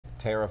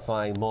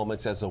Terrifying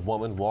moments as a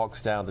woman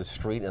walks down the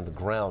street and the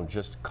ground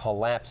just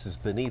collapses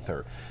beneath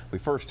her. We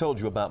first told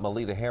you about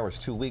Melita Harris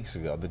 2 weeks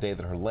ago, the day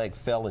that her leg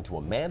fell into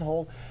a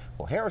manhole.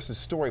 Well, Harris's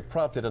story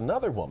prompted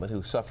another woman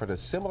who suffered a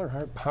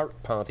similar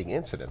heart-pounding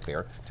incident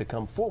there to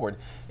come forward,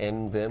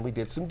 and then we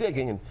did some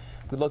digging and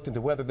we looked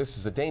into whether this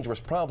is a dangerous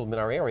problem in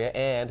our area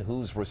and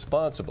who's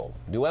responsible.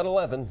 New at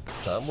 11,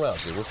 Tom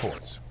Rousey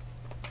reports.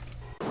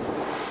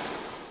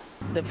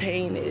 The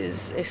pain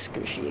is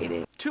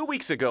excruciating. 2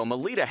 weeks ago,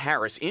 Melita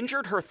Harris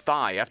injured her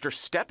thigh after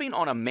stepping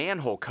on a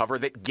manhole cover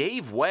that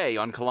gave way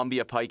on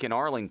Columbia Pike in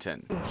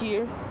Arlington.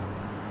 Here,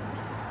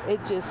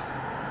 it just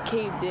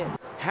caved in.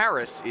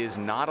 Harris is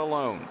not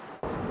alone.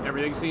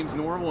 Everything seems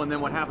normal, and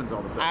then what happens all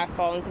of a sudden? I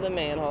fall into the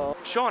manhole.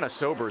 Shauna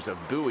Sobers of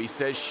Bowie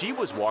says she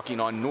was walking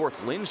on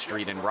North Lynn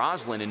Street in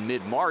Roslyn in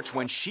mid-March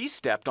when she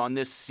stepped on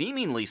this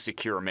seemingly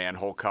secure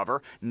manhole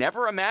cover,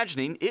 never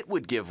imagining it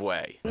would give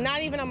way.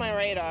 Not even on my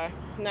radar.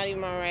 Not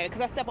even on my radar.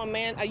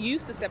 Because I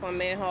used to step on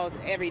manholes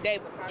every day.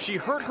 She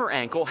hurt her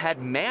ankle,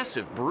 had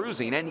massive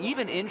bruising, and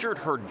even injured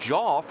her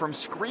jaw from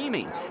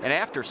screaming. And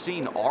after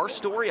seeing our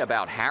story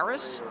about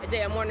Harris,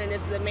 today I'm wondering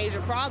this is a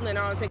major problem in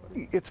Arlington.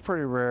 It's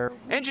pretty rare.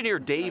 Engineer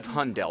Dave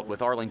Hundelt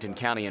with Arlington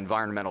County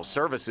Environmental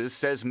Services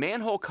says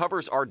manhole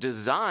covers are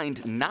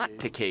designed not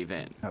to cave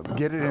in.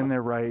 Get it in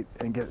there right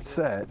and get it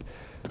set,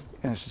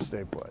 and it should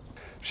stay put.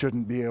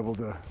 Shouldn't be able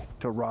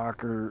to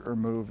rock or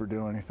move or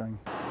do anything.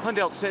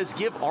 Hundelt says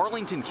give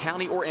Arlington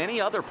County or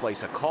any other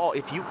place a call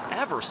if you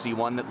ever see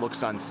one that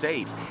looks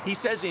unsafe. He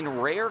says in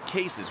rare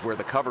cases where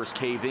the covers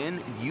cave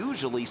in,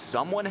 usually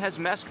someone has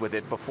messed with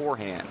it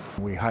beforehand.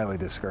 We highly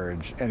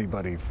discourage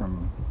anybody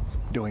from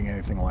doing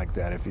anything like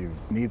that if you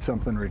need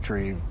something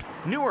retrieved.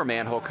 Newer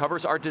manhole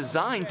covers are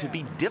designed to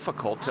be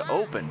difficult to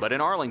open, but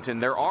in Arlington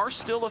there are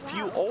still a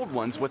few old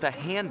ones with a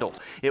handle.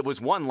 It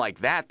was one like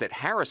that that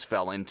Harris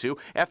fell into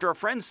after a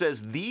friend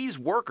says these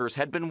workers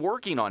had been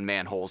working on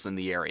manholes in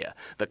the area.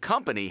 The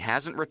company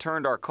hasn't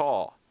returned our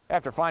call.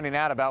 After finding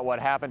out about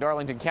what happened,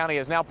 Arlington County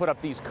has now put up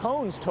these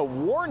cones to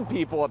warn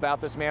people about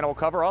this manhole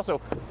cover,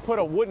 also put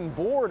a wooden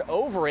board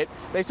over it.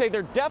 They say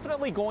they're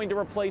definitely going to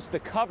replace the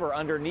cover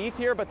underneath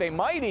here, but they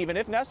might even,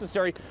 if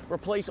necessary,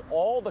 replace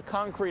all the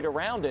concrete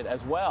around it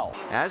as well.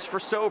 As for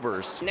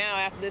Sobers, now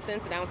after this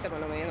incident, I don't step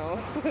on no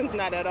manholes.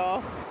 Not at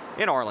all.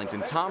 In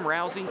Arlington, Tom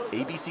Rousey,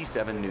 ABC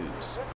 7 News.